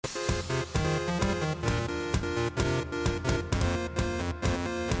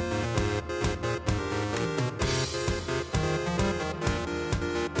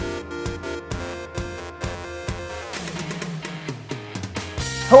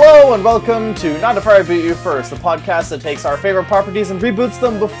Hello and welcome to Not If I Reboot You First, the podcast that takes our favorite properties and reboots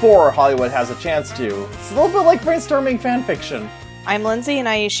them before Hollywood has a chance to. It's a little bit like brainstorming fanfiction. I'm Lindsay and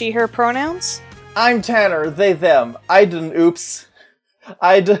I use she, her pronouns. I'm Tanner, they, them. I did an oops.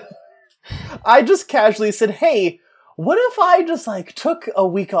 I just casually said, hey, what if I just took a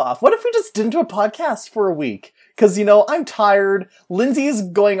week off? What if we just didn't do a podcast for a week? Because, I'm tired. Lindsay's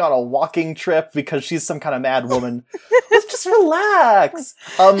going on a walking trip because she's some kind of mad woman. Let's just relax.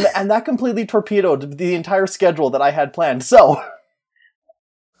 And that completely torpedoed the entire schedule that I had planned. So.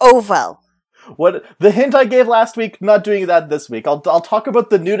 Oh, well. What the hint I gave last week, not doing that this week. I'll talk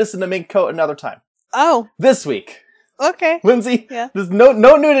about the nudist in the mink coat another time. Oh. This week. Okay. Lindsay, yeah. There's no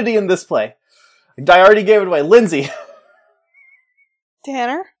nudity in this play. I already gave it away. Lindsay.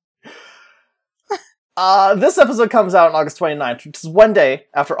 Tanner? This episode comes out on August 29th, which is one day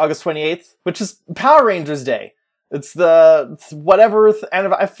after August 28th, which is Power Rangers Day. It's the whatever,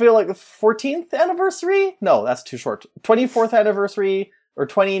 I feel like the 14th anniversary? No, that's too short. 24th anniversary or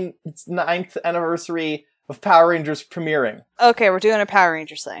 29th anniversary of Power Rangers premiering. Okay, we're doing a Power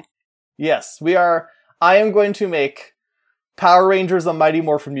Rangers thing. Yes, we are. I am going to make Power Rangers a Mighty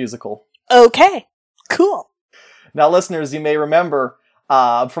Morphin musical. Okay, cool. Now, listeners, you may remember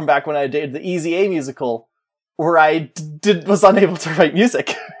from back when I did the Easy A musical, where I was unable to write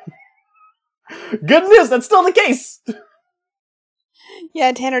music. Good news, that's still the case!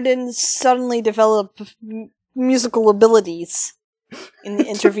 Yeah, Tanner didn't suddenly develop musical abilities in the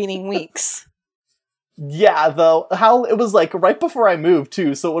intervening weeks. Yeah, though, how it was right before I moved,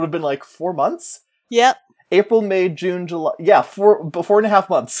 too, so it would have been 4 months? Yep. April, May, June, July. Yeah, 4.5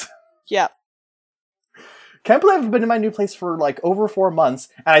 months. Yep. Can't believe I've been in my new place for over 4 months,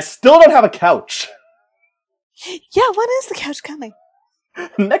 and I still don't have a couch. Yeah, when is the couch coming?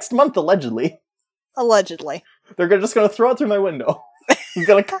 Next month, allegedly. Allegedly. They're just gonna throw it through my window. I'm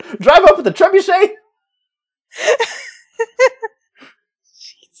gonna drive up with the trebuchet.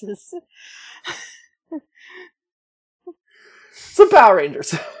 Jesus. Some Power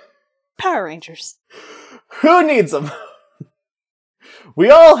Rangers. Power Rangers. Who needs them? We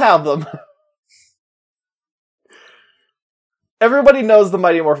all have them. Everybody knows the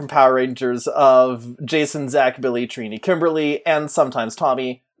Mighty Morphin Power Rangers of Jason, Zach, Billy, Trini, Kimberly, and sometimes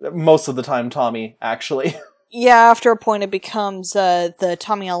Tommy. Most of the time Tommy, actually. Yeah, after a point it becomes the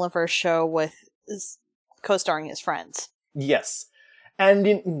Tommy Oliver show with co-starring his friends. Yes.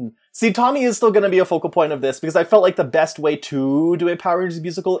 And, see, Tommy is still going to be a focal point of this, because I felt like the best way to do a Power Rangers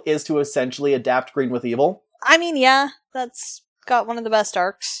musical is to essentially adapt Green with Evil. I mean, yeah, that's got one of the best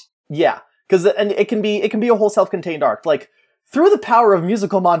arcs. Yeah, because it can be a whole self-contained arc. Through the power of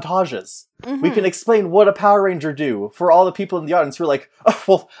musical montages, we can explain what a Power Ranger do for all the people in the audience who are like, oh,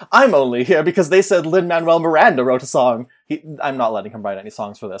 well, I'm only here because they said Lin-Manuel Miranda wrote a song. I'm not letting him write any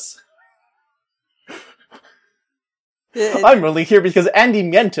songs for this. I'm only here because Andy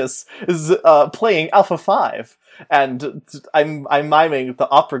Mientus is playing Alpha 5, and I'm miming the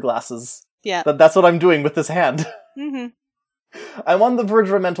opera glasses. Yeah. That's what I'm doing with this hand. Mm-hmm. I'm on the verge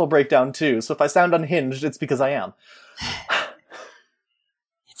of a mental breakdown, too, so if I sound unhinged, it's because I am.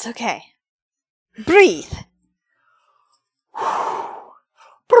 It's okay. Breathe.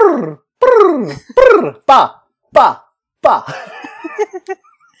 Brr, brr, brr, ba, ba, ba.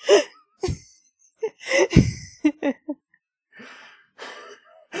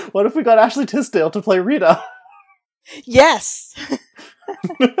 What if we got Ashley Tisdale to play Rita? Yes!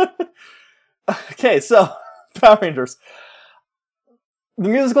 Okay, so, Power Rangers. The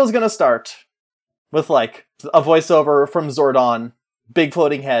musical is gonna start with, a voiceover from Zordon, big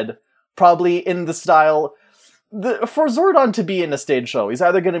floating head, probably in the style... for Zordon to be in a stage show, he's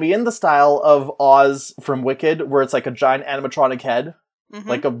either going to be in the style of Oz from Wicked, where it's a giant animatronic head.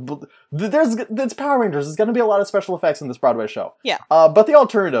 Mm-hmm. It's Power Rangers, there's going to be a lot of special effects in this Broadway show. Yeah. But the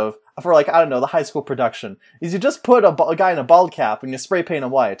alternative, for I don't know, the high school production, is you just put a guy in a bald cap and you spray paint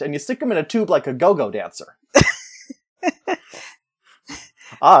him white, and you stick him in a tube like a go-go dancer.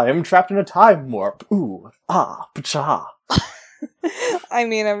 I'm trapped in a time warp. Ooh, ah, pacha. I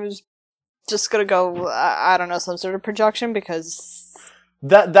mean, I was just gonna go, I don't know, some sort of projection, because...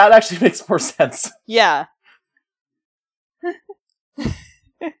 That actually makes more sense. Yeah.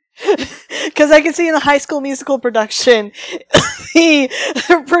 Because I can see in the High School Musical production,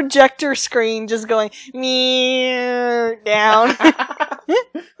 the projector screen just going, down.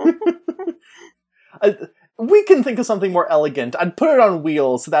 We can think of something more elegant. I'd put it on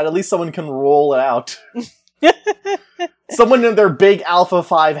wheels so that at least someone can roll it out. Someone in their big Alpha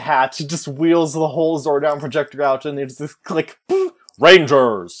 5 hat just wheels the whole Zordon projector out and they just click,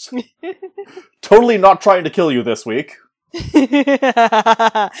 Rangers! Totally not trying to kill you this week.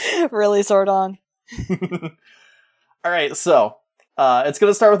 Really, Zordon? Alright, so, it's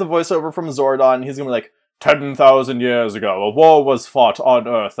gonna start with a voiceover from Zordon. He's gonna be like, 10,000 years ago, a war was fought on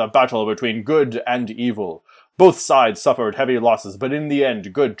Earth, a battle between good and evil. Both sides suffered heavy losses, but in the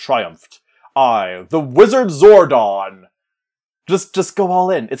end, good triumphed. I, the Wizard Zordon. Just go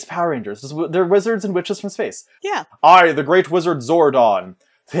all in. It's Power Rangers. They're wizards and witches from space. Yeah. I, the Great Wizard Zordon,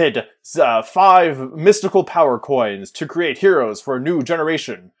 hid 5 mystical power coins to create heroes for a new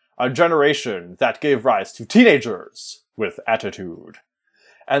generation. A generation that gave rise to teenagers with attitude.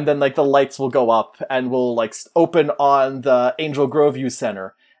 And then, like, the lights will go up and will, like, open on the Angel Grove Youth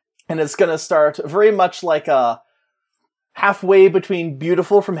Center. And it's gonna start very much like a halfway between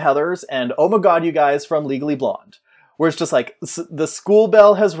Beautiful from Heathers and Oh My God, You Guys from Legally Blonde. Where it's just like, the school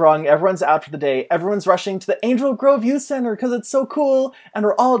bell has rung, everyone's out for the day, everyone's rushing to the Angel Grove Youth Center because it's so cool, and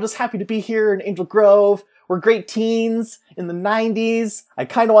we're all just happy to be here in Angel Grove. We're great teens in the 90s. I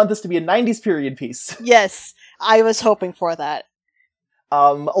kind of want this to be a 90s period piece. Yes, I was hoping for that.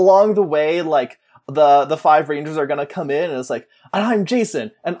 Along the way, like, the 5 Rangers are gonna come in, and it's like, and I'm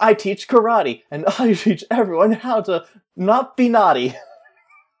Jason, and I teach karate, and I teach everyone how to not be naughty.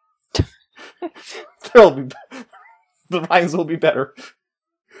 The rhymes will be better.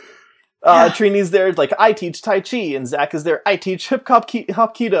 Trini's there, like, I teach Tai Chi, and Zach is there, I teach hip-hop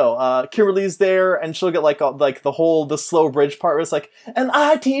Hapkido. Kimberly's there, and she'll get, the slow bridge part where it's like, and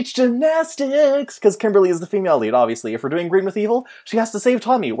I teach gymnastics! Because Kimberly is the female lead, obviously. If we're doing Green with Evil, she has to save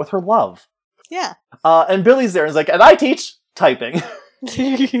Tommy with her love. Yeah. And Billy's there, and is like, and I teach typing.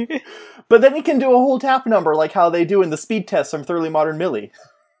 But then he can do a whole tap number, like how they do in the speed test from Thoroughly Modern Millie.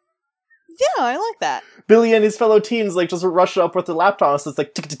 Yeah, I like that. Billy and his fellow teens, like, just rush up with the laptops, so it's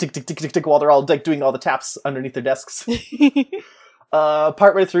like, tick, tick, tick, tick, tick, tick, tick, while they're all, like, doing all the taps underneath their desks.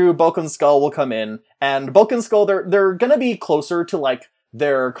 Partway through, Bulk and Skull will come in, and Bulk and Skull, they're gonna be closer to, like,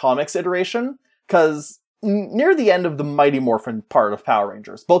 their comics iteration, because near the end of the Mighty Morphin part of Power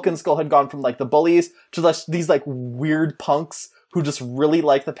Rangers, Bulk and Skull had gone from, like, the bullies to these, like, weird punks who just really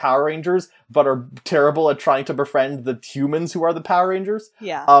like the Power Rangers, but are terrible at trying to befriend the humans who are the Power Rangers.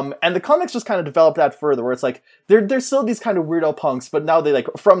 Yeah. And the comics just kind of developed that further, where it's like, they're still these kind of weirdo punks, but now they, like,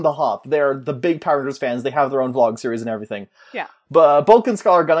 from the hop, they're the big Power Rangers fans, they have their own vlog series and everything. Yeah. But Bulk and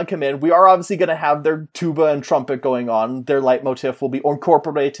Skull are gonna come in, we are obviously gonna have their tuba and trumpet going on, their leitmotif will be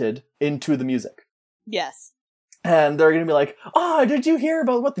incorporated into the music. Yes. And they're gonna be like, oh, did you hear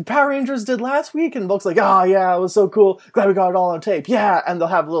about what the Power Rangers did last week? And Bulk's like, oh yeah, it was so cool. Glad we got it all on tape. Yeah. And they'll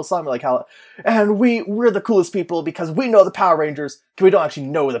have a little song like how, and we're the coolest people because we know the Power Rangers. We don't actually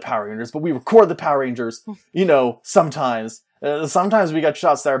know the Power Rangers, but we record the Power Rangers, sometimes. Sometimes we get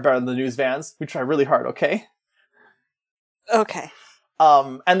shots that are better than the news vans. We try really hard, okay? Okay.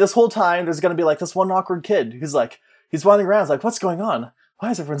 And this whole time, there's gonna be like this one awkward kid who's like, he's wandering around, like, what's going on?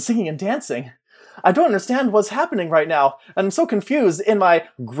 Why is everyone singing and dancing? I don't understand what's happening right now, and I'm so confused in my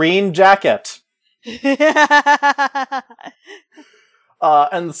green jacket. And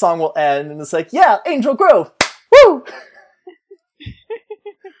the song will end, and it's like, yeah, Angel Grove! Woo!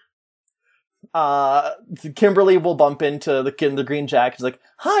 Kimberly will bump into the kid in the green jacket. She's like,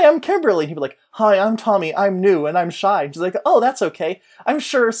 hi, I'm Kimberly. He'll be like, hi, I'm Tommy. I'm new, and I'm shy. She's like, oh, that's okay. I'm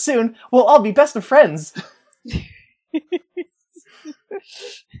sure soon we'll all be best of friends.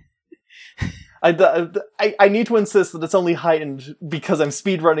 I need to insist that it's only heightened because I'm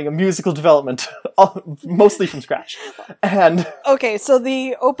speedrunning a musical development, mostly from scratch. And okay, so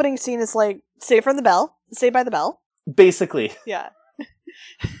the opening scene is like Saved by the Bell. Basically. Yeah.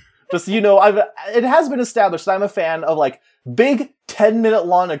 Just, it has been established that I'm a fan of, like, big 10-minute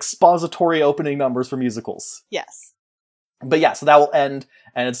long expository opening numbers for musicals. Yes. But yeah, so that will end,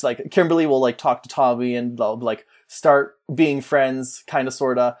 and it's like, Kimberly will, like, talk to Tommy, and they'll, like, start being friends, kinda,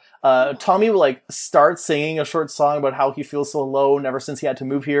 sorta. Tommy will, like, start singing a short song about how he feels so alone ever since he had to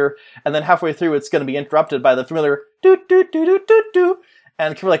move here, and then halfway through it's gonna be interrupted by the familiar doo-doo-doo-doo-doo-doo.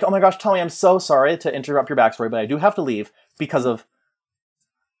 And Kimberly's like, oh my gosh, Tommy, I'm so sorry to interrupt your backstory, but I do have to leave because of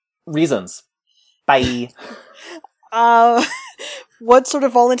reasons. Bye. What sort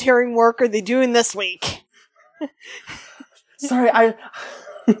of volunteering work are they doing this week? Sorry,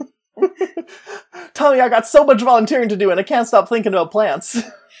 Tommy, I got so much volunteering to do and I can't stop thinking about plants.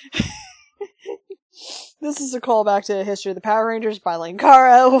 This is a callback to History of the Power Rangers by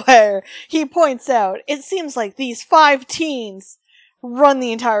Linkara, where he points out, it seems like these 5 teens run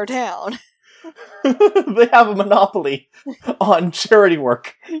the entire town. They have a monopoly on charity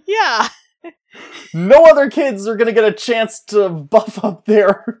work. Yeah. No other kids are gonna get a chance to buff up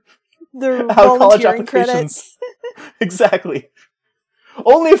their college applications. Credits. Exactly.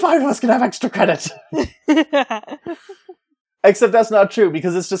 Only 5 of us can have extra credit. Except that's not true,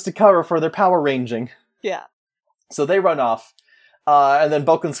 because it's just a cover for their power ranging. Yeah. So they run off, and then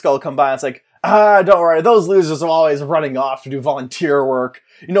Bulk and Skull come by and it's like, don't worry, those losers are always running off to do volunteer work.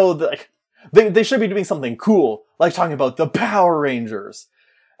 You know, they should be doing something cool, like talking about the Power Rangers.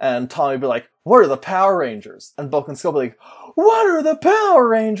 And Tommy would be like, what are the Power Rangers? And Bulk and Skull would be like, what are the Power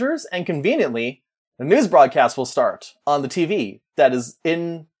Rangers? And conveniently, the news broadcast will start on the TV that is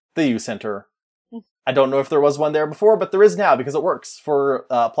in the U Center. I don't know if there was one there before, but there is now because it works for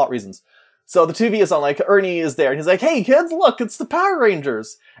plot reasons. So the TV is on, like, Ernie is there, and he's like, hey kids, look, it's the Power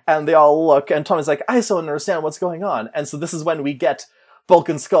Rangers! And they all look, and Tommy's like, I still don't understand what's going on. And so this is when we get Bulk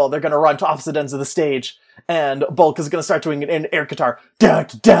and Skull. They're gonna run to opposite ends of the stage, and Bulk is gonna start doing an air guitar. And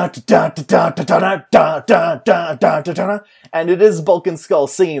it is Bulk and Skull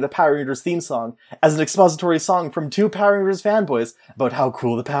singing the Power Rangers theme song as an expository song from two Power Rangers fanboys about how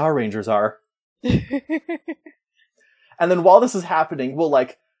cool the Power Rangers are. And then while this is happening, we'll,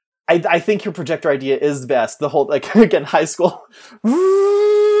 like, I think your projector idea is best. The whole, like, again, high school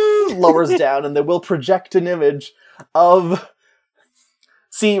lowers down, and they will project an image of...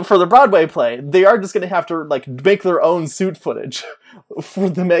 See, for the Broadway play, they are just going to have to, like, make their own suit footage for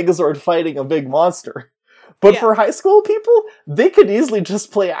the Megazord fighting a big monster. But for high school people, they could easily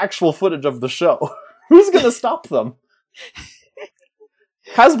just play actual footage of the show. Who's going to stop them?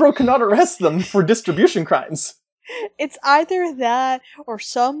 Hasbro cannot arrest them for distribution crimes. It's either that or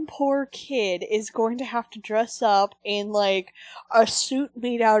some poor kid is going to have to dress up in, like, a suit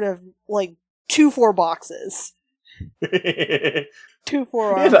made out of, like, 2-4 boxes. 2-4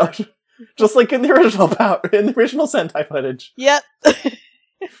 armor. You know, just like in the original Sentai footage. Yep.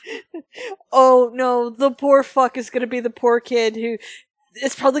 Oh no, the poor fuck is gonna be the poor kid who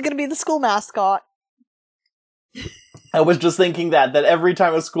is probably gonna be the school mascot. I was just thinking that every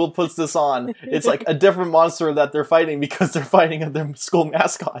time a school puts this on, it's like a different monster that they're fighting because they're fighting their school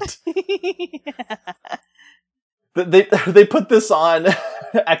mascot. They put this on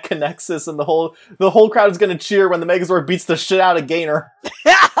at Connexus, and the whole crowd is going to cheer when the Megazord beats the shit out of Gainer.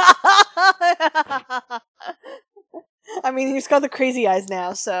 I mean, he's got the crazy eyes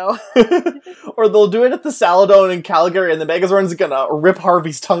now, so. Or they'll do it at the Saladone in Calgary, and the Megazord's gonna rip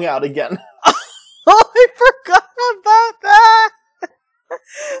Harvey's tongue out again. Oh, I forgot about that!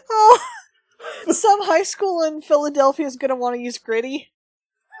 Oh, some high school in Philadelphia is gonna want to use Gritty.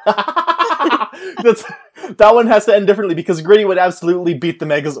 That one has to end differently because Gritty would absolutely beat the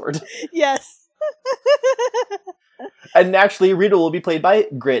Megazord. Yes. And naturally, Rita will be played by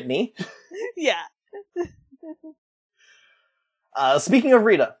Gritney. Yeah. Speaking of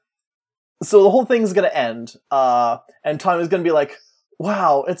Rita, so the whole thing's gonna end, and Tommy's gonna be like,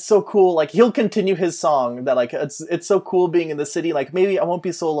 wow, it's so cool. Like, he'll continue his song that, like, it's so cool being in the city. Like, maybe I won't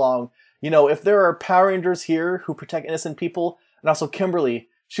be so long. You know, if there are Power Rangers here who protect innocent people, and also Kimberly,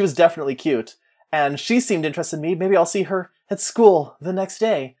 she was definitely cute. And she seemed interested in me. Maybe I'll see her at school the next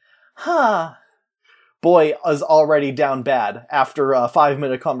day. Huh. Boy is already down bad after a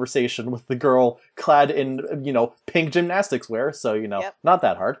 5-minute conversation with the girl clad in, you know, pink gymnastics wear. So, you know, Not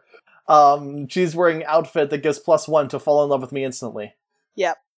that hard. She's wearing an outfit that gives +1 to fall in love with me instantly.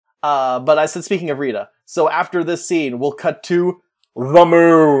 Yep. But I said, speaking of Rita, so after this scene, we'll cut to the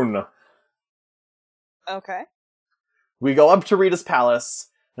moon. Okay. We go up to Rita's palace,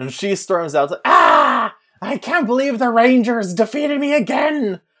 and she storms out, ah! I can't believe the Rangers defeated me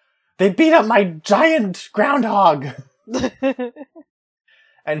again! They beat up my giant groundhog!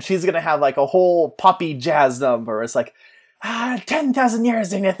 And she's gonna have, like, a whole poppy jazz number. It's like, 10,000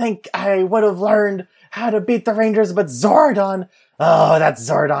 years and you think I would have learned how to beat the Rangers, but Zordon, oh, that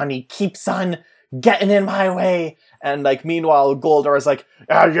Zordon, he keeps on getting in my way. And, like, meanwhile, Goldar is like,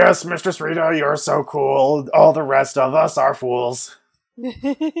 yes, Mistress Rita, you're so cool. All the rest of us are fools.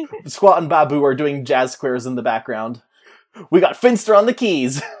 Squat and Babu are doing jazz squares in the background. We got Finster on the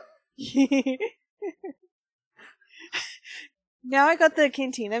keys. Now I got the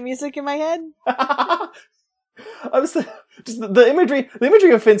Cantina music in my head. I was just the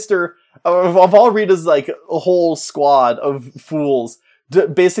imagery of Finster, of all Rita's, like, a whole squad of fools,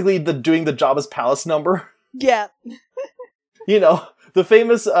 basically doing the Jabba's Palace number. Yeah. You know, the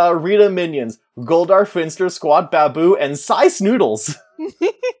famous Rita minions, Goldar, Finster, Squad, Babu, and Sai Snoodles.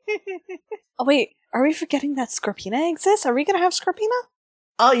 Oh wait, are we forgetting that Scorpina exists? Are we gonna have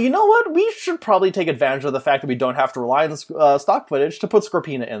Scorpina? You know what? We should probably take advantage of the fact that we don't have to rely on stock footage to put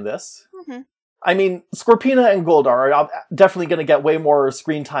Scorpina in this. Mm-hmm. I mean, Scorpina and Goldar are definitely going to get way more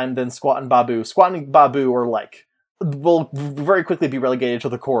screen time than Squat and Babu. Squat and Babu are, like, will very quickly be relegated to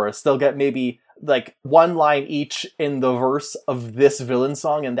the chorus. They'll get maybe, like, one line each in the verse of this villain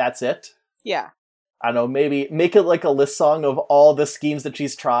song, and that's it. Yeah. I don't know, maybe make it like a list song of all the schemes that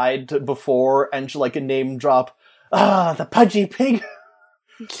she's tried before, and she'll like a name drop, the Pudgy Pig.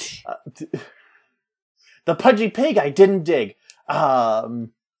 The Pudgy Pig I didn't dig.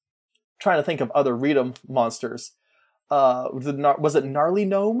 Trying to think of other Rita monsters. Was it Gnarly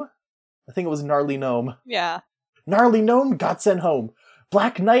Gnome? I think it was Gnarly Gnome. Yeah. Gnarly Gnome got sent home.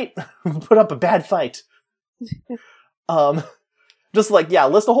 Black Knight put up a bad fight. Just like, yeah,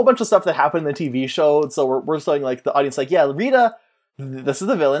 list a whole bunch of stuff that happened in the TV show. So we're saying like the audience like, yeah, Rita, this is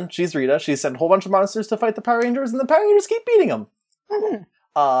the villain. She's Rita. She sent a whole bunch of monsters to fight the Power Rangers, and the Power Rangers keep beating them. Mm-hmm.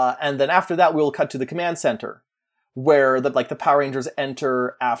 And then after that, we'll cut to the command center, where the Power Rangers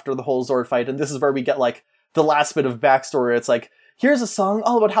enter after the whole Zord fight, and this is where we get like the last bit of backstory. It's like, here's a song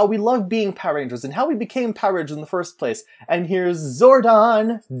all about how we love being Power Rangers and how we became Power Rangers in the first place. And here's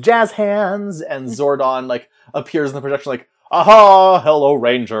Zordon, jazz hands, and Zordon like appears in the projection like, aha, hello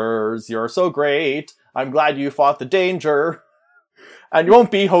Rangers, you're so great. I'm glad you fought the danger, and you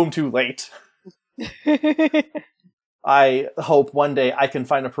won't be home too late. I hope one day I can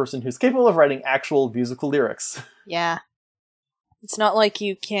find a person who's capable of writing actual musical lyrics. Yeah. It's not like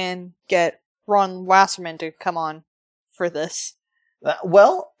you can get Ron Wasserman to come on for this.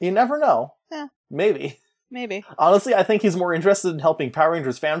 Well, you never know. Yeah. Maybe. Honestly, I think he's more interested in helping Power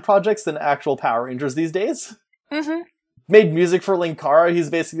Rangers fan projects than actual Power Rangers these days. Mm-hmm. Made music for Linkara. He's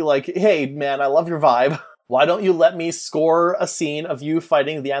basically like, hey, man, I love your vibe. Why don't you let me score a scene of you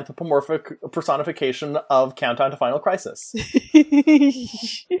fighting the anthropomorphic personification of Countdown to Final Crisis?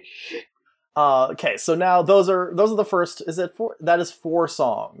 Okay, so now those are the first. Is it four? That is 4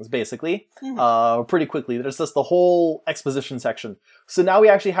 songs basically. Mm-hmm. Pretty quickly. There's just the whole exposition section. So now we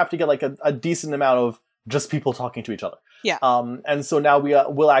actually have to get like a decent amount of just people talking to each other. Yeah. And so now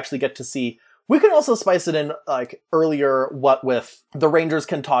we'll actually get to see. We can also spice it in like earlier, what with the Rangers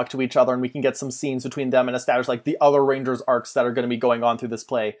can talk to each other, and we can get some scenes between them and establish like the other Rangers arcs that are going to be going on through this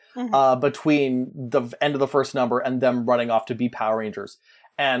play, between the end of the first number and them running off to be Power Rangers.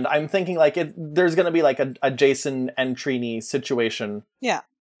 And I'm thinking like there's going to be like a Jason and Trini situation. Yeah.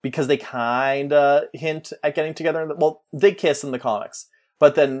 Because they kind of hint at getting together. Well, they kiss in the comics,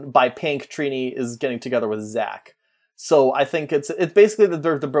 but then by Pink, Trini is getting together with Zach. So I think it's basically that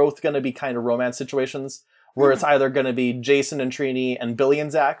they're both going to be kind of romance situations where it's either going to be Jason and Trini and Billy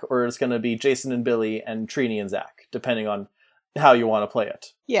and Zach, or it's going to be Jason and Billy and Trini and Zach, depending on how you want to play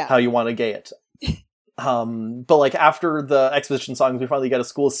it. Yeah. How you want to gay it. But like after the exposition songs, we finally get a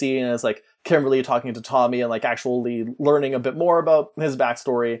school scene, and it's like Kimberly talking to Tommy and like actually learning a bit more about his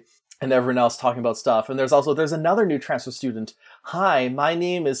backstory, and everyone else talking about stuff. And there's another new transfer student. Hi, my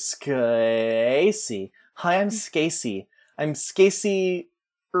name is Skacey. Hi, I'm Skacey. I'm Skacey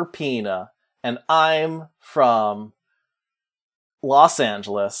Urpina, and I'm from Los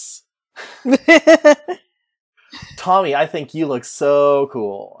Angeles. Tommy, I think you look so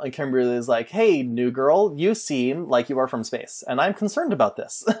cool. And Kimberly is like, hey, new girl, you seem like you are from space, and I'm concerned about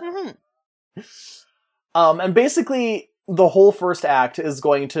this. And basically, the whole first act is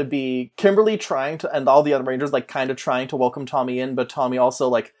going to be Kimberly trying to, and all the other Rangers, like, kind of trying to welcome Tommy in, but Tommy also,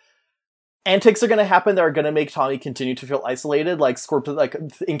 like, antics are going to happen that are going to make Tommy continue to feel isolated. Like,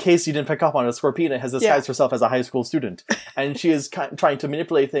 in case you didn't pick up on it, Scorpina has disguised herself as a high school student, and she is trying to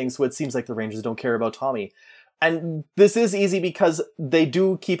manipulate things so it seems like the Rangers don't care about Tommy. And this is easy because they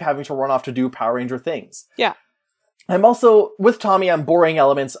do keep having to run off to do Power Ranger things. Yeah. I'm also, with Tommy, I'm borrowing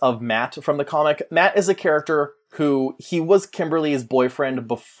elements of Matt from the comic. Matt is a character who, he was Kimberly's boyfriend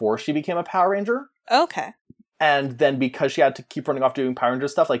before she became a Power Ranger. Okay. And then because she had to keep running off doing Power Ranger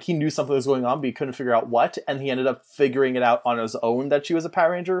stuff, like, he knew something was going on, but he couldn't figure out what, and he ended up figuring it out on his own that she was a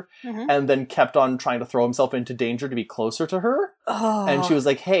Power Ranger, and then kept on trying to throw himself into danger to be closer to her. Oh. And she was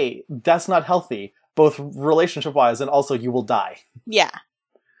like, hey, that's not healthy, both relationship-wise, and also you will die. Yeah.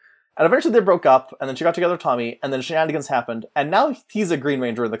 And eventually they broke up, and then she got together with Tommy, and then shenanigans happened, and now he's a Green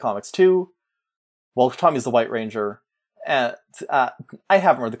Ranger in the comics too. Well, Tommy's the White Ranger. And I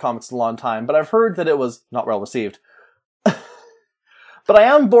haven't read the comics in a long time, but I've heard that it was not well received. But I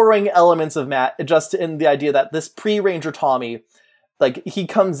am borrowing elements of Matt, just in the idea that this pre-Ranger Tommy, like, he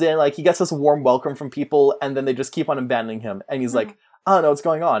comes in, like, he gets this warm welcome from people, and then they just keep on abandoning him, and he's like, I don't know what's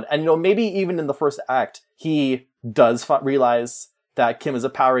going on. And, you know, maybe even in the first act, he does realize that Kim is a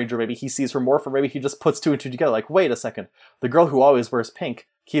Power Ranger. Maybe he sees her morph, or maybe he just puts 2 and 2 together, like, wait a second, the girl who always wears pink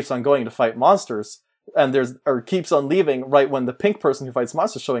keeps on going to fight monsters, and keeps on leaving right when the pink person who fights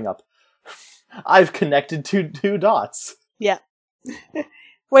monsters showing up. I've connected two dots. Yeah.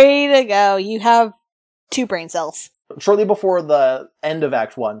 Way to go. You have 2 brain cells. Shortly before the end of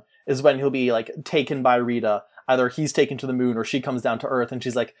Act 1 is when he'll be, like, taken by Rita. either he's taken to the moon or she comes down to Earth, and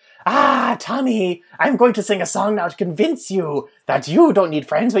she's like, "Ah, Tommy, I'm going to sing a song now to convince you that you don't need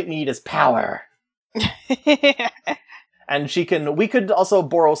friends, what you need is power." And we could also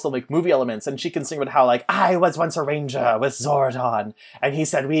borrow some like movie elements, and she can sing about how like, "I was once a ranger with Zordon, and he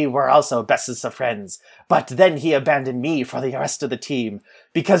said we were also bestest of friends, but then he abandoned me for the rest of the team.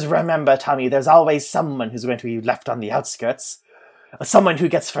 Because remember, Tommy, there's always someone who's going to be left on the outskirts. Someone who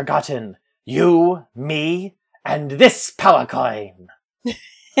gets forgotten. You, me, and this power coin."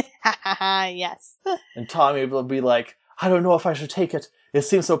 Yes. And Tommy will be like, "I don't know if I should take it. It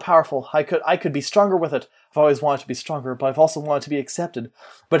seems so powerful. I could be stronger with it. I've always wanted to be stronger, but I've also wanted to be accepted.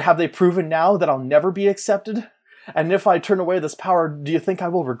 But have they proven now that I'll never be accepted? And if I turn away this power, do you think I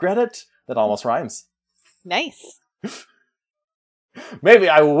will regret it?" That almost rhymes. Nice. "Maybe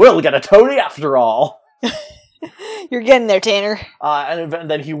I will get a Tony after all." You're getting there, Tanner. And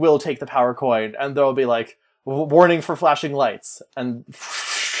then he will take the power coin, and there'll be like, "Warning for flashing lights," and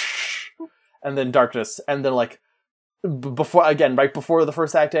then darkness, and then like, right before the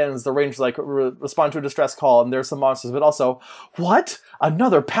first act ends, the Rangers like respond to a distress call, and there's some monsters, but also, "What?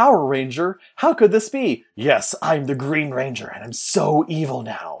 Another Power Ranger? How could this be? Yes, I'm the Green Ranger, and I'm so evil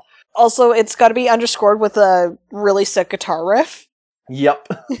now." Also, it's got to be underscored with a really sick guitar riff. Yep.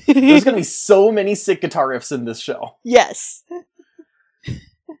 There's gonna be so many sick guitar riffs in this show. Yes.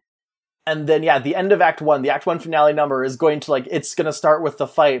 And then, yeah, the end of Act 1, the Act 1 finale number is going to, like, it's going to start with the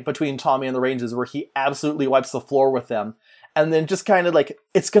fight between Tommy and the Rangers, where he absolutely wipes the floor with them. And then just kind of, like,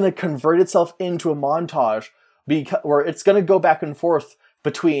 it's going to convert itself into a montage, where it's going to go back and forth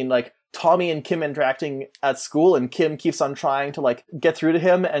between, like, Tommy and Kim interacting at school, and Kim keeps on trying to, like, get through to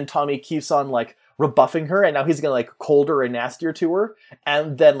him, and Tommy keeps on, like, rebuffing her, and now he's going to, like, colder and nastier to her.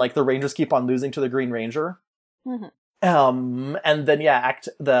 And then, like, the Rangers keep on losing to the Green Ranger. Mm-hmm. And then, yeah, at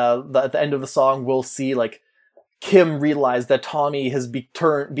the end of the song, we'll see, like, Kim realize that Tommy has been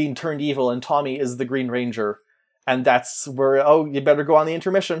turned evil, and Tommy is the Green Ranger. And that's where, you better go on the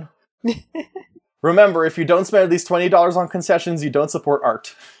intermission. Remember, if you don't spend at least $20 on concessions, you don't support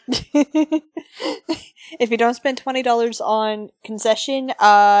art. If you don't spend $20 on concession,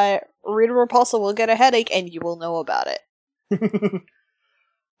 Rita Repulsa will get a headache, and you will know about it.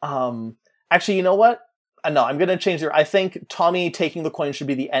 Actually, you know what? No, I'm going to change I think Tommy taking the coin should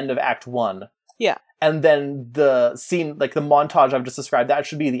be the end of Act 1. Yeah. And then the scene, like the montage I've just described, that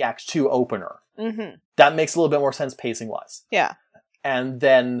should be the Act 2 opener. Mm-hmm. That makes a little bit more sense pacing-wise. Yeah. And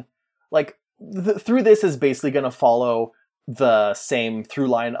then, like, through this is basically going to follow the same through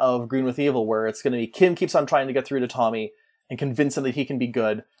line of Green with Evil, where it's going to be Kim keeps on trying to get through to Tommy and convince him that he can be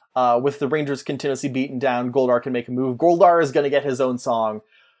good. With the Rangers continuously beaten down, Goldar can make a move. Goldar is going to get his own song.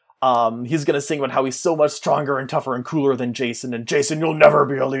 He's gonna sing about how he's so much stronger and tougher and cooler than Jason, and Jason, you'll never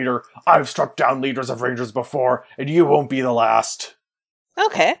be a leader. I've struck down leaders of Rangers before, and you won't be the last.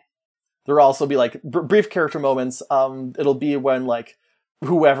 Okay. There'll also be, like, brief character moments. It'll be when, like,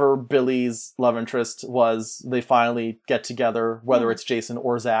 whoever Billy's love interest was, they finally get together, whether it's Jason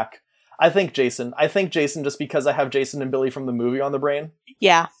or Zach. I think Jason just because I have Jason and Billy from the movie on the brain.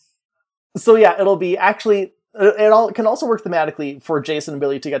 Yeah. So yeah, it'll be actually... It can also work thematically for Jason and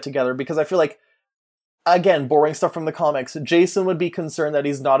Billy to get together, because I feel like, again, boring stuff from the comics, Jason would be concerned that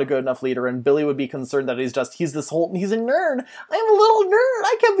he's not a good enough leader, and Billy would be concerned that he's a nerd. I'm a little nerd.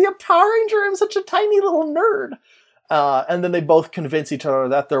 I can't be a Power Ranger. I'm such a tiny little nerd. And then they both convince each other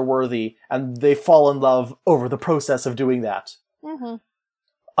that they're worthy, and they fall in love over the process of doing that. Mm-hmm.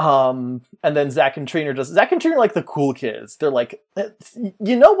 And then Zach and Trina are like the cool kids. They're like,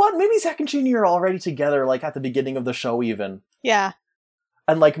 you know what? Maybe Zach and Trina are already together, like at the beginning of the show even. Yeah.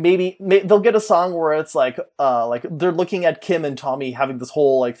 And like maybe they'll get a song where it's like they're looking at Kim and Tommy having this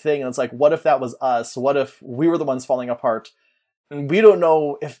whole like thing, and it's like, what if that was us? What if we were the ones falling apart? And we don't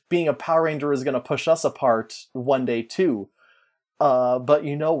know if being a Power Ranger is going to push us apart one day too. But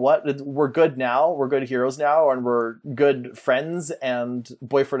you know what? We're good now. We're good heroes now, and we're good friends and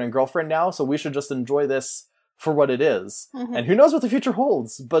boyfriend and girlfriend now. So we should just enjoy this for what it is. Mm-hmm. And who knows what the future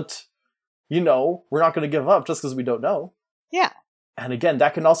holds? But, you know, we're not going to give up just because we don't know. Yeah. And again,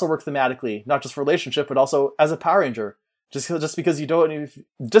 that can also work thematically, not just for relationship, but also as a Power Ranger. Just because you don't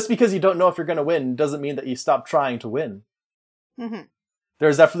know if you're going to win doesn't mean that you stop trying to win. Mm-hmm.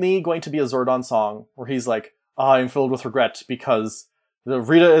 There's definitely going to be a Zordon song where he's like, I'm filled with regret because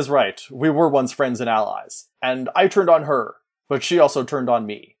Rita is right. We were once friends and allies. And I turned on her, but she also turned on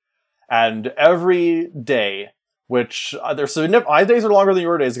me. And every day, which my days are longer than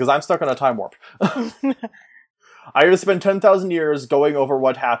your days because I'm stuck on a time warp. I have spent 10,000 years going over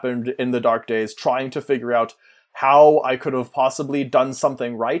what happened in the Dark Days, trying to figure out how I could have possibly done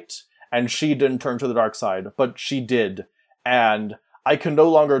something right, and she didn't turn to the dark side, but she did. And I can no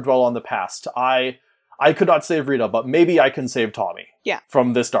longer dwell on the past. I could not save Rita, but maybe I can save Tommy. Yeah.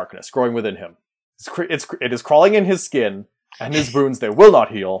 From this darkness growing within him. It is crawling in his skin, and his wounds, they will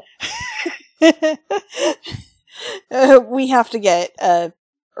not heal. We have to get a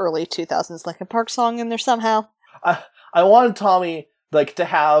early 2000s Linkin Park song in there somehow. I want Tommy to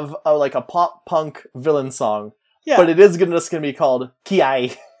have a pop punk villain song, but it is just gonna be called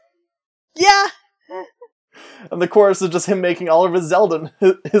Kiai. Yeah. And the chorus is just him making all of his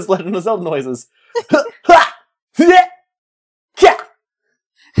Legend of Zelda noises.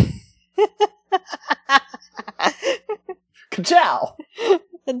 Ka-chow!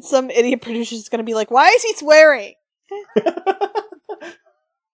 And some idiot producer is going to be like, why is he swearing?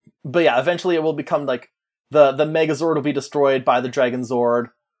 But yeah, eventually it will become the Megazord will be destroyed by the Dragon Zord.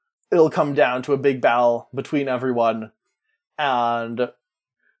 It'll come down to a big battle between everyone. And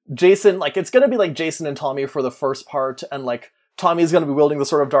Jason, it's going to be Jason and Tommy for the first part. And Tommy's going to be wielding the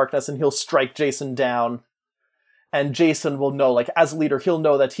Sword of Darkness and he'll strike Jason down. And Jason will know, as a leader, he'll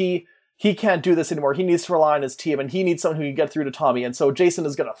know that he can't do this anymore. He needs to rely on his team, and he needs someone who can get through to Tommy. And so Jason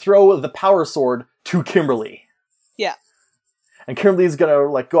is going to throw the power sword to Kimberly. Yeah. And Kimberly's going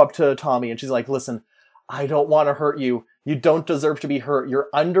to go up to Tommy, and she's like, listen, I don't want to hurt you. You don't deserve to be hurt. You're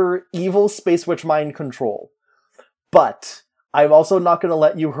under evil Space Witch mind control. But I'm also not going to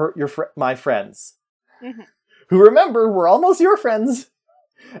let you hurt my friends. Mm-hmm. Who, remember, we're almost your friends.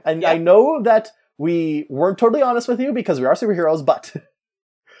 And I know that we weren't totally honest with you because we are superheroes, but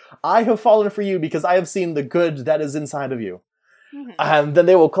I have fallen for you because I have seen the good that is inside of you. Mm-hmm. And then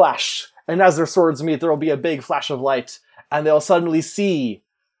they will clash. And as their swords meet, there will be a big flash of light. And they'll suddenly see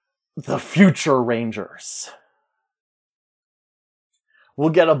the future Rangers. We'll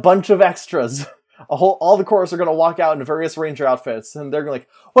get a bunch of extras. All the chorus are going to walk out in various Ranger outfits. And they're like,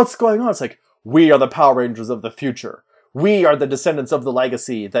 what's going on? It's we are the Power Rangers of the future. We are the descendants of the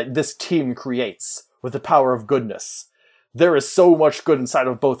legacy that this team creates with the power of goodness. There is so much good inside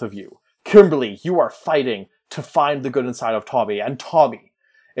of both of you. Kimberly, you are fighting to find the good inside of Tommy. And Tommy,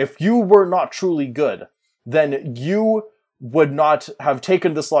 if you were not truly good, then you would not have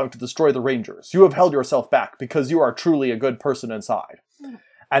taken this long to destroy the Rangers. You have held yourself back because you are truly a good person inside.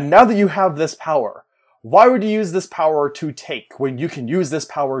 And now that you have this power, why would you use this power to take when you can use this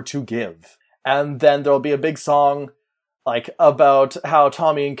power to give? And then there'll be a big song about how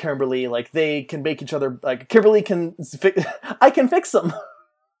Tommy and Kimberly, they can make each other, Kimberly can, I can fix them.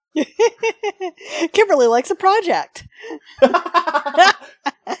 Kimberly likes a project.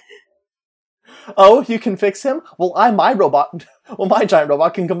 Oh, you can fix him? Well, my giant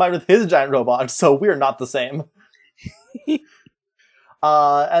robot can combine with his giant robot, so we're not the same.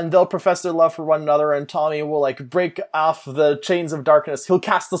 And they'll profess their love for one another, and Tommy will, break off the chains of darkness. He'll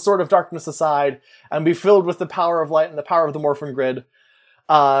cast the Sword of Darkness aside, and be filled with the power of light and the power of the Morphin Grid.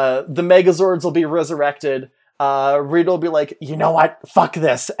 The Megazords will be resurrected. Rita will be like, you know what? Fuck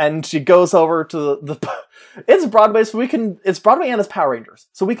this. And she goes over to it's Broadway, so it's Broadway and it's Power Rangers.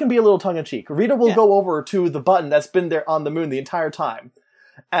 So we can be a little tongue-in-cheek. Rita will go over to the button that's been there on the moon the entire time.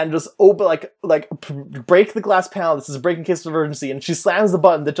 And just open, break the glass panel. This is a break in case of emergency. And she slams the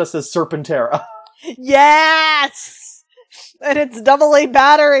button that just says Serpentera. Yes! And it's AA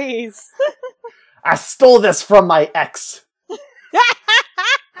batteries. I stole this from my ex.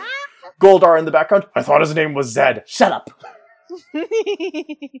 Goldar in the background. I thought his name was Zed. Shut up.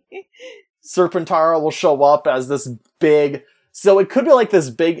 Serpentara will show up as this big... So it could be this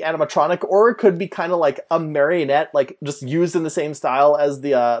big animatronic, or it could be kind of a marionette, just used in the same style as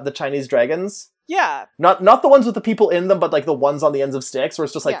the Chinese dragons. Yeah. Not the ones with the people in them, but the ones on the ends of sticks, where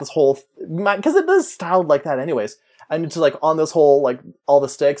it's just this whole... Because it is styled like that anyways. And it's on this whole, all the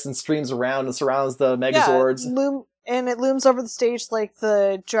sticks and streams around and surrounds the Megazords. Yeah, and it looms over the stage like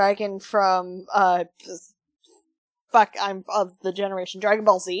the dragon from, I'm of the generation, Dragon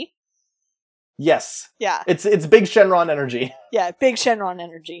Ball Z. Yes. Yeah. It's big Shenron energy. Yeah, big Shenron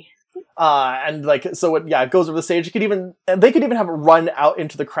energy. And so it goes over the stage. They could even have it run out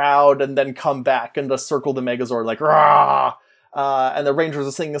into the crowd and then come back and just circle the Megazord rah! And the Rangers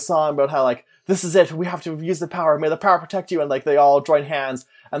are singing a song about how this is it. We have to use the power. May the power protect you. And they all join hands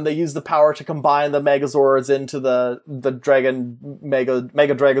and they use the power to combine the Megazords into the Dragon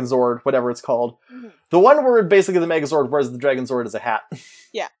Mega Dragon Zord, whatever it's called. Mm-hmm. The one where basically the Megazord wears the Dragon Zord as a hat.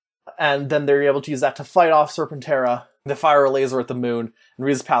 Yeah. And then they're able to use that to fight off Serpentera. They fire a laser at the moon, and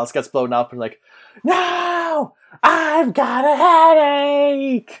Rita's palace gets blown up, and no! I've got a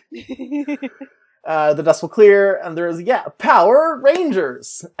headache! The dust will clear, and there's, Power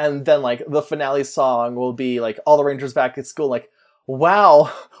Rangers! And then, the finale song will be, all the Rangers back at school,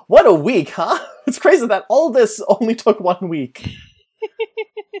 Wow, what a week, huh? It's crazy that all this only took 1 week.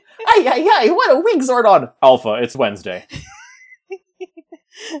 Ay, what a week, Zordon! Alpha, it's Wednesday.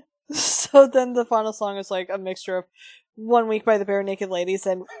 So then the final song is like a mixture of 1 Week by the Bare Naked Ladies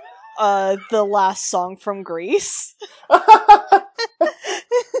and the last song from Grease.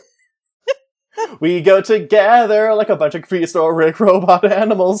 We go together like a bunch of prehistoric robot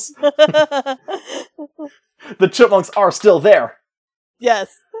animals. The chipmunks are still there.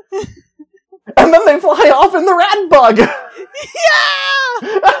 Yes. And then they fly off in the rat bug! Yeah!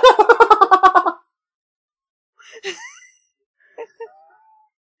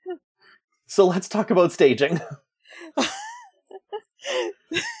 So let's talk about staging.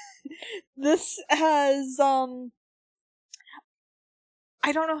 This has, I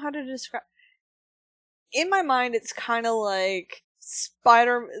don't know how to describe. In my mind, it's kind of like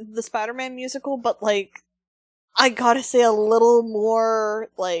the Spider-Man musical, but like, I gotta say a little more,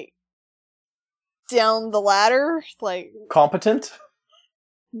 like, down the ladder, like... Competent?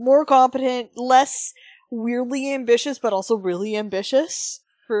 More competent, less weirdly ambitious, but also really ambitious.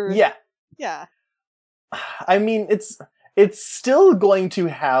 Yeah. Yeah. I mean, it's still going to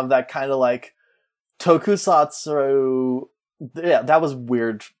have that kind of, like, tokusatsu... Yeah, that was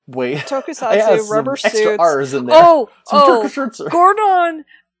weird. Wait. Tokusatsu, rubber suits. Extra R's in there. Oh, Gordon!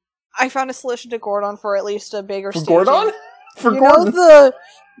 I found a solution to Gordon for at least a bigger staging. Gordon? For you Gordon? know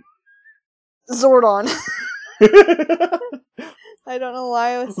the Zordon. I don't know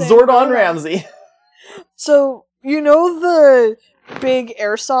why I was saying Zordon Ramsay. So, you know the big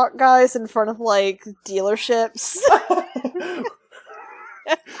airsock guys in front of, like, dealerships?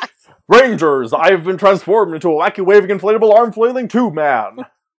 Rangers, I've been transformed into a wacky waving inflatable arm flailing tube man.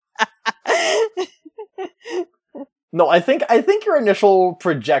 No, I think your initial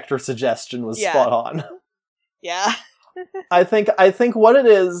projector suggestion was spot on. Yeah. I think what it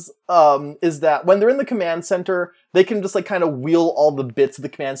is that when they're in the command center, they can just like kind of wheel all the bits of the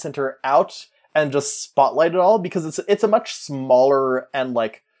command center out and just spotlight it all because it's a much smaller and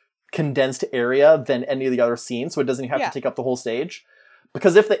like condensed area than any of the other scenes, so it doesn't have to take up the whole stage.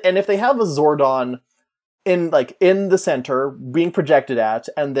 Because if they have a Zordon in the center being projected at,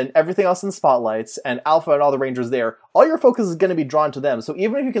 and then everything else in spotlights, and Alpha and all the Rangers there, all your focus is going to be drawn to them. So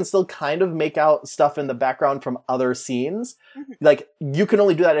even if you can still kind of make out stuff in the background from other scenes, like you can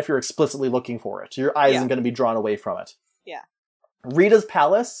only do that if you're explicitly looking for it. Your eye isn't going to be drawn away from it. Yeah. Rita's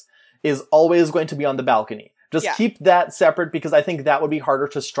palace is always going to be on the balcony. Just keep that separate because I think that would be harder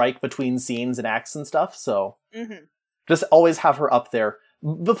to strike between scenes and acts and stuff. So. Just always have her up there.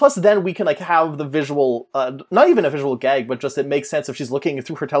 But plus then we can like have the visual, not even a visual gag, but just it makes sense if she's looking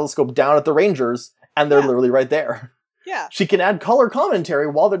through her telescope down at the Rangers and they're literally right there. Yeah. She can add color commentary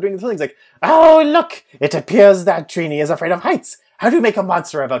while they're doing the things like, oh look, it appears that Trini is afraid of heights. How do you make a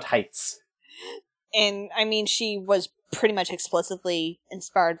monster about heights? And I mean, she was pretty much explicitly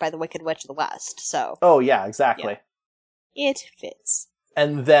inspired by the Wicked Witch of the West, so. Oh yeah, exactly. Yeah. It fits.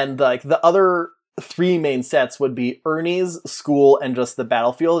 And then like the other 3 main sets would be Ernie's, school, and just the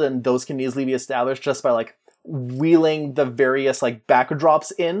battlefield, and those can easily be established just by like wheeling the various like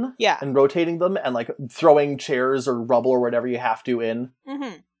backdrops in and rotating them and like throwing chairs or rubble or whatever you have to in.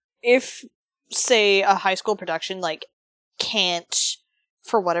 If, say, a high school production like can't,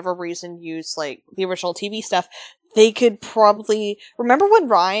 for whatever reason, use like the original TV stuff, they could probably... Remember when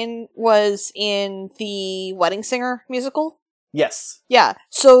Ryan was in the Wedding Singer musical? Yes. Yeah,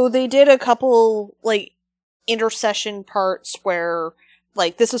 so they did a couple, like, intercession parts where,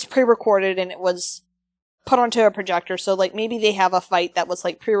 like, this was pre-recorded and it was put onto a projector, so, like, maybe they have a fight that was,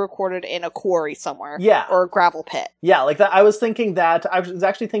 like, pre-recorded in a quarry somewhere. Yeah. Or a gravel pit. Yeah, like that. I was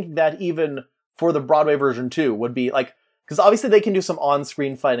actually thinking that even for the Broadway version too would be, like, because obviously they can do some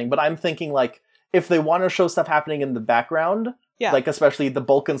on-screen fighting, but I'm thinking, like, if they want to show stuff happening in the background... Yeah. Like, especially the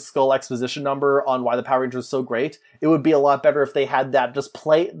Bulk and Skull exposition number on why the Power Rangers is so great. It would be a lot better if they had that just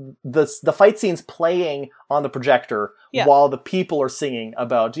play... The fight scenes playing on the projector while the people are singing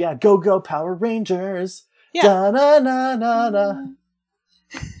about, go, go, Power Rangers. Yeah. Da-na-na-na-na.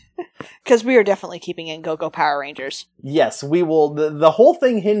 Because we are definitely keeping in Go, Go, Power Rangers. Yes, we will. The whole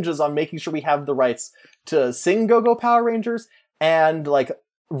thing hinges on making sure we have the rights to sing Go, Go, Power Rangers and, like...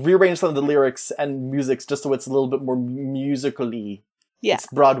 rearrange some of the lyrics and musics just so it's a little bit more musically. Yeah. It's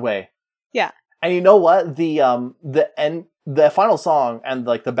Broadway. Yeah. And you know what? The final song and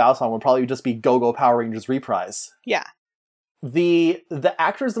like the bow song would probably just be Go Go Power Rangers reprise. Yeah. the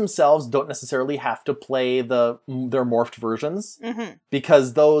actors themselves don't necessarily have to play their morphed versions,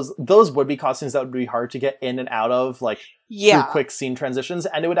 because those would-be costumes that would be hard to get in and out of, like, through quick scene transitions,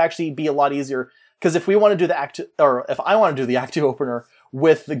 and it would actually be a lot easier, because if we want to do if I want to do the Act 2 opener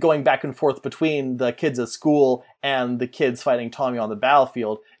with the going back and forth between the kids at school and the kids fighting Tommy on the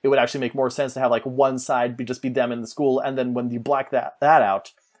battlefield, it would actually make more sense to have, like, one side just be them in the school, and then when you black that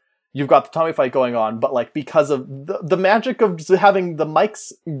out, you've got the Tommy fight going on, but, like, because of the magic of having the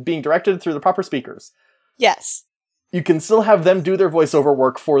mics being directed through the proper speakers. Yes. You can still have them do their voiceover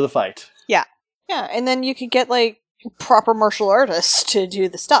work for the fight. Yeah. Yeah, and then you could get, like, proper martial artists to do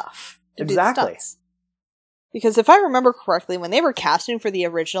the stuff. Exactly. Because if I remember correctly, when they were casting for the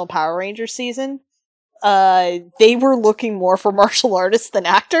original Power Rangers season, they were looking more for martial artists than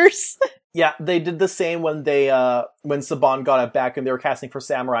actors. Yeah, they did the same when when Saban got it back and they were casting for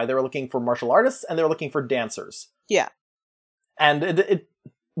Samurai. They were looking for martial artists and they were looking for dancers. Yeah. And it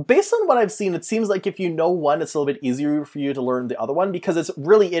based on what I've seen, it seems like if you know one, it's a little bit easier for you to learn the other one, because it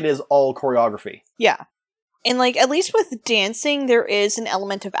is all choreography. Yeah. And, like, at least with dancing, there is an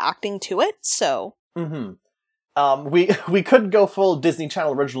element of acting to it, so... Mm-hmm. We could go full Disney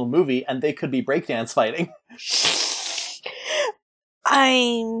Channel original movie, and they could be breakdance fighting. I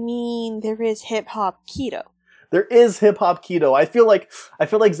mean, there is hip-hop keto. There is hip-hop keto. I feel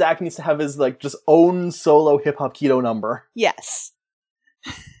like Zach needs to have his, like, just own solo hip-hop keto number. Yes.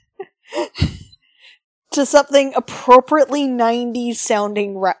 To something appropriately 90s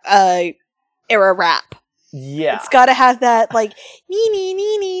sounding era rap. Yeah. It's gotta have that, like,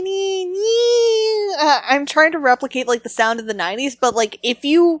 I'm trying to replicate, like, the sound of the 90s, but, like, if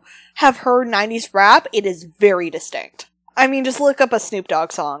you have heard 90s rap, it is very distinct. I mean, just look up a Snoop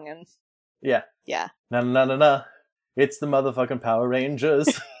Dogg song and... Yeah. Yeah. Na na na na. It's the motherfucking Power Rangers.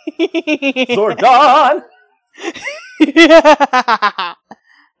 Zordon! Yeah.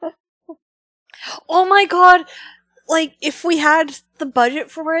 Oh my god! Like, if we had the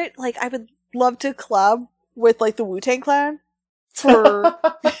budget for it, like, I would love to collab with, like, the Wu-Tang Clan for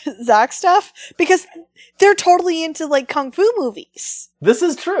Zach stuff, because they're totally into, like, kung fu movies. This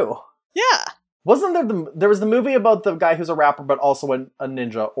is true. Yeah. Wasn't there was the movie about the guy who's a rapper but also a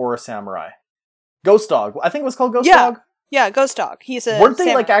ninja or a samurai? Ghost Dog. I think it was called Ghost Dog. Yeah, Ghost Dog. He's a Weren't they,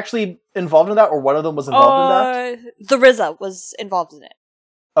 samurai. like, actually involved in that, or one of them was involved in that? The RZA was involved in it.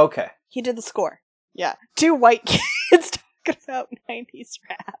 Okay. He did the score. Yeah. 2 white kids talking about 90s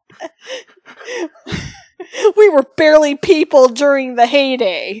rap. We were barely people during the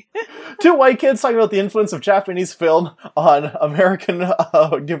heyday. 2 white kids talking about the influence of Japanese film on American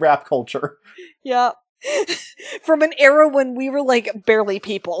rap culture. Yeah. From an era when we were, like, barely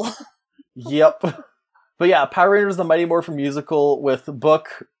people. Yep. But yeah, Power Rangers The Mighty Morphin Musical with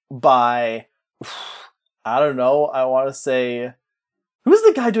book by, I don't know, I want to say, who's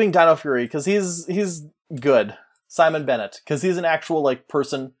the guy doing Dino Fury? Because he's good. Simon Bennett. Because he's an actual, like,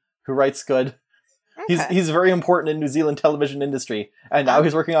 person who writes good. Okay. He's very important in New Zealand television industry. And now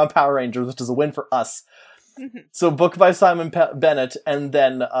he's working on Power Rangers, which is a win for us. Mm-hmm. So book by Simon Bennett, and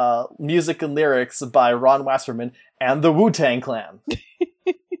then music and lyrics by Ron Wasserman and the Wu-Tang Clan.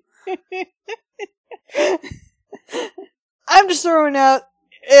 I'm just throwing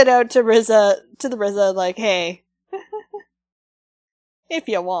it out to the RZA, like, hey, if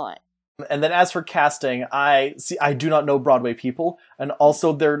you want. And then as for casting, I do not know Broadway people, and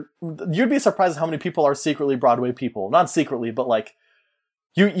also you'd be surprised how many people are secretly Broadway people. Not secretly, but, like,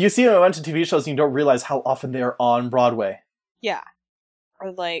 you see them on TV shows and you don't realize how often they are on Broadway. Yeah.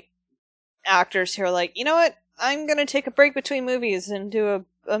 Or, like, actors who are like, you know what? I'm gonna take a break between movies and do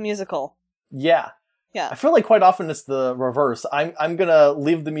a musical. Yeah. Yeah. I feel like quite often it's the reverse. I'm gonna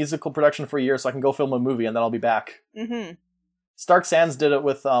leave the musical production for a year so I can go film a movie and then I'll be back. Mm-hmm. Stark Sands did it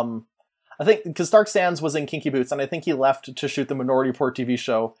with, I think, because Stark Sands was in Kinky Boots, and I think he left to shoot the Minority Report TV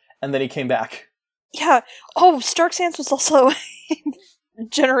show, and then he came back. Yeah. Oh, Stark Sands was also in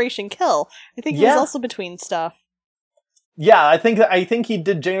Generation Kill. I think he was also between stuff. Yeah, I think he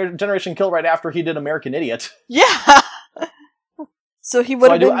did Generation Kill right after he did American Idiot. Yeah! So he would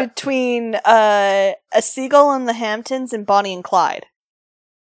have been between A Seagull in the Hamptons and Bonnie and Clyde.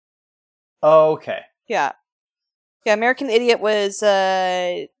 Oh, okay. Yeah. Yeah, American Idiot was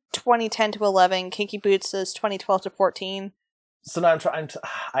 2010 to 11. Kinky Boots is 2012 to 14. So now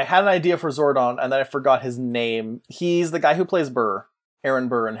I had an idea for Zordon, and then I forgot his name. He's the guy who plays Burr. Aaron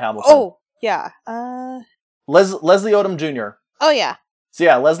Burr in Hamilton. Oh, yeah. Leslie Odom Jr. Oh, yeah. So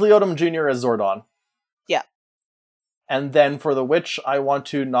yeah, Leslie Odom Jr. as Zordon. Yeah. And then for the witch, I want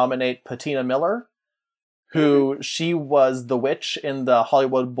to nominate Patina Miller, who she was the witch in the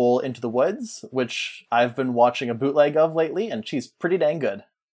Hollywood Bowl Into the Woods, which I've been watching a bootleg of lately, and she's pretty dang good.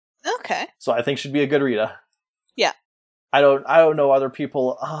 Okay. So I think she'd be a good Rita. Yeah. I don't know other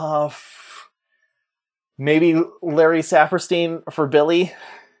people. Maybe Larry Saperstein for Billy.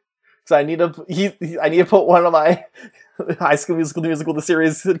 Because I need to put one of my High School Musical the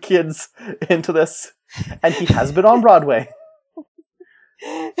series kids into this, and he has been on Broadway.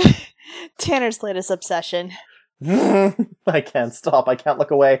 Tanner's latest obsession. I can't stop. I can't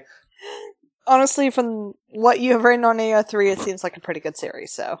look away. Honestly, from what you have written on AO3, it seems like a pretty good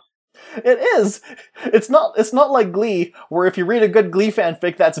series. So it is. It's not like Glee, where if you read a good Glee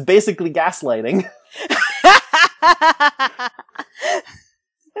fanfic, that's basically gaslighting.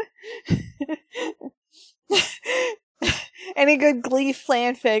 Any good Glee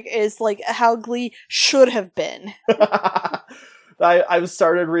fanfic is like how Glee should have been. I've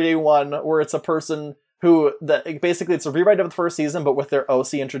started reading one where it's a person who basically it's a rewrite of the first season, but with their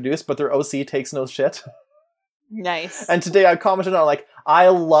OC introduced, but their OC takes no shit. Nice. And today I commented on I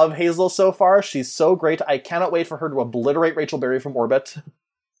love Hazel so far. She's so great. I cannot wait for her to obliterate Rachel Berry from orbit.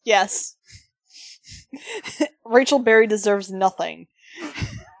 Yes. Rachel Berry deserves nothing.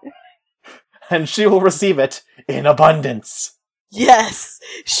 And she will receive it in abundance. Yes.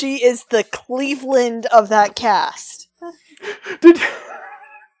 She is the Cleveland of that cast. Did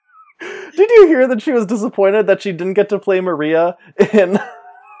you hear that she was disappointed that she didn't get to play Maria in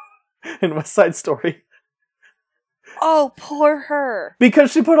West Side Story? Oh, poor her.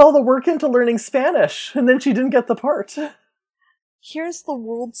 Because she put all the work into learning Spanish, and then she didn't get the part. Here's the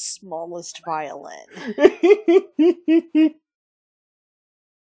world's smallest violin.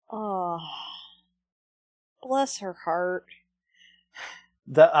 Oh, bless her heart.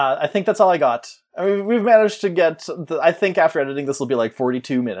 I think that's all I got. I mean, we've managed to get... I think after editing, this will be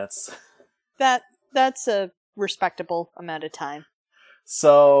 42 minutes. That's a respectable amount of time.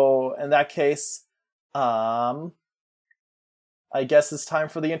 So, in that case, I guess it's time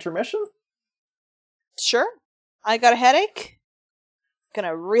for the intermission? Sure. I got a headache.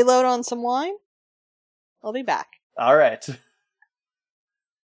 Gonna reload on some wine. I'll be back. Alright.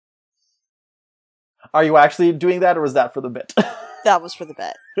 Are you actually doing that, or was that for the bit? That was for the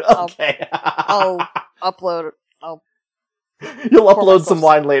bit. Okay. I'll upload... You'll upload some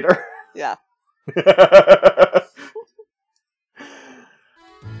wine later. Yeah.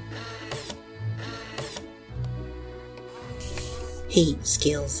 Hey,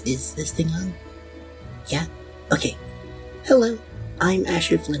 Scales, is this thing on? Yeah? Okay. Hello, I'm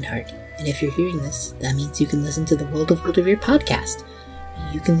Asher Flintheart, and if you're hearing this, that means you can listen to the World of Wildevere podcast.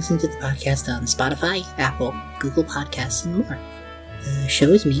 You can listen to the podcast on Spotify, Apple, Google Podcasts, and more. The show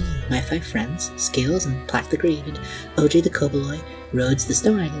is me, my 5 friends, Scales and Plaque the Created, OJ the Koboloi, Rhodes the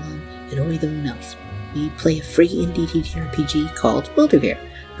Stone Eidolon, and Ori the Moon Elf. We play a free indie TTRPG called Wildevere,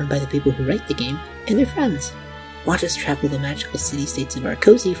 run by the people who write the game and their friends. Watch us travel the magical city-states of our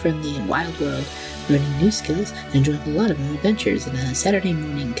cozy, friendly, and wild world, learning new skills and enjoying a lot of new adventures in a Saturday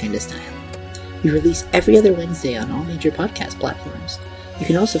morning kind of style. We release every other Wednesday on all major podcast platforms. You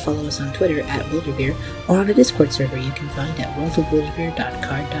can also follow us on Twitter at Wildevere, or on a Discord server you can find at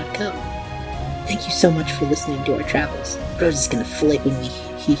worldofwildevere.card.co. Thank you so much for listening to our travels. Rose is gonna flake when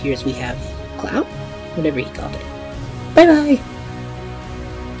he hears we have clout? Whatever he called it. Bye-bye!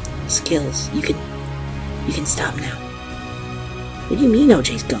 Skills, you can stop now. What do you mean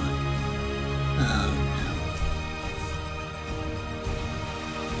OJ's gone? Oh no.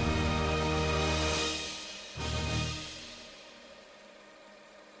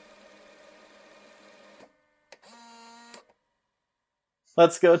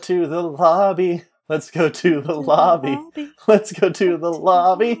 Let's go to the lobby. Let's go to the lobby. Let's go to the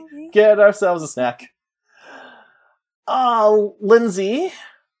lobby. Get ourselves a snack. Lindsay.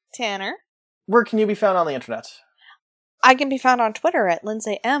 Tanner. Where can you be found on the internet? I can be found on Twitter at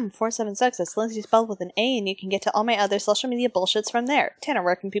LindsayM476. That's Lindsay spelled with an A, and you can get to all my other social media bullshits from there. Tanner,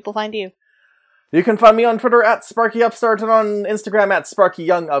 where can people find you? You can find me on Twitter at SparkyUpstart and on Instagram at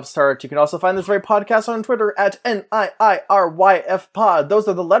SparkyYoungUpstart. You can also find this very podcast on Twitter at NIIRYFPod. Those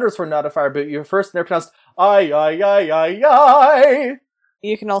are the letters for Notify Reboot You First, and they're pronounced I.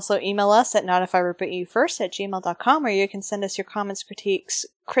 You can also email us at notifyrebootyoufirst@gmail.com, or you can send us your comments, critiques,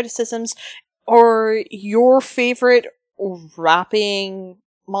 criticisms, or your favorite rapping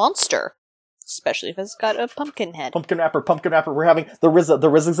monster. Especially if it's got a pumpkin head. Pumpkin Rapper. We're having the RZA. The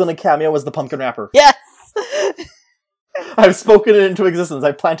RZA's in a cameo as the Pumpkin Rapper. Yes! I've spoken it into existence.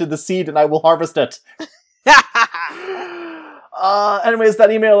 I planted the seed and I will harvest it. Anyways,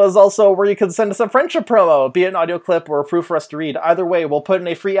 that email is also where you can send us a friendship promo, be it an audio clip or a proof for us to read. Either way, we'll put in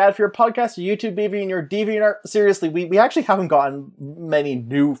a free ad for your podcast, your YouTube, maybe in your DeviantArt. Seriously, we actually haven't gotten many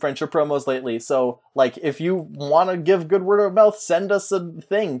new friendship promos lately, so, like, if you want to give good word of mouth, send us a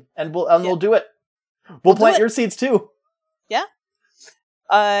thing, and we'll do it. We'll plant your seeds, too. Yeah.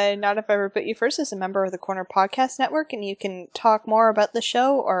 Not If I Ever Put You First is a member of the Corner Podcast Network, and you can talk more about the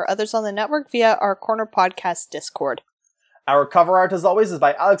show or others on the network via our Corner Podcast Discord. Our cover art, as always, is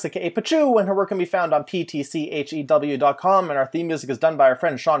by Alex, aka Pachu, and her work can be found on ptchew.com, and our theme music is done by our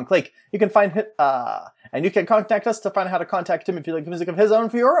friend Sean Clake. You can find and you can contact us to find out how to contact him if you like music of his own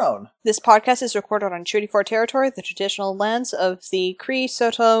for your own. This podcast is recorded on Treaty 4 territory, the traditional lands of the Cree,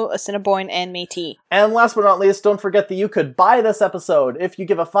 Saulteaux, Assiniboine, and Métis. And last but not least, don't forget that you could buy this episode if you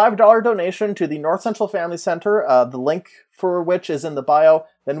give a $5 donation to the North Central Family Center, the link for which is in the bio.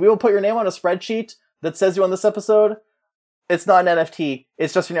 Then we will put your name on a spreadsheet that says you on this episode. It's not an NFT,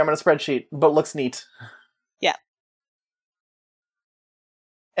 it's just your name on a spreadsheet, but it looks neat. Yeah.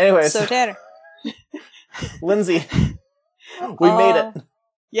 Anyways. So, Tanner. Lindsay. We made it.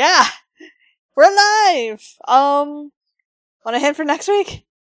 Yeah! We're live! Want to hint for next week?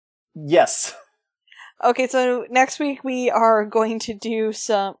 Yes. Okay, so next week we are going to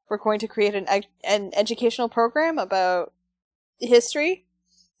we're going to create an educational program about history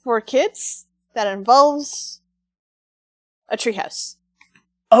for kids that involves a treehouse.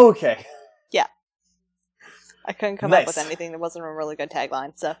 Okay. Yeah. I couldn't come up with anything that wasn't a really good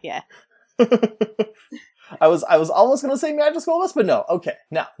tagline, so yeah. I was almost gonna say Magic School Bus, but no. Okay,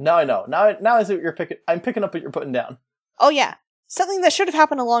 now I know. Now I see what you're picking. I'm picking up what you're putting down. Oh yeah, something that should have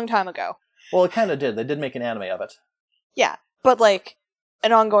happened a long time ago. Well, it kind of did. They did make an anime of it. Yeah, but like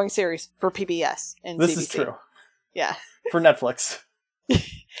an ongoing series for PBS and this CBC. Is true. Yeah. For Netflix.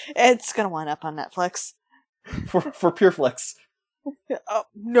 It's gonna wind up on Netflix. For PureFlix. Oh,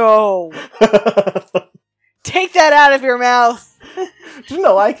 no. Take that out of your mouth. Do you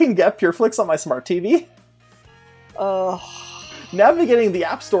know I can get PureFlix on my smart TV? Oh. Navigating the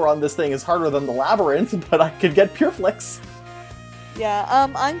App Store on this thing is harder than the Labyrinth, but I could get PureFlix. Yeah,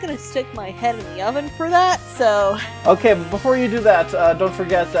 I'm gonna stick my head in the oven for that, so... Okay, but before you do that, don't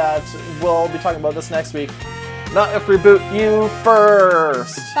forget that we'll be talking about this next week. Not If Reboot You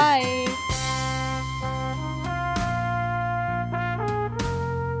First! Bye!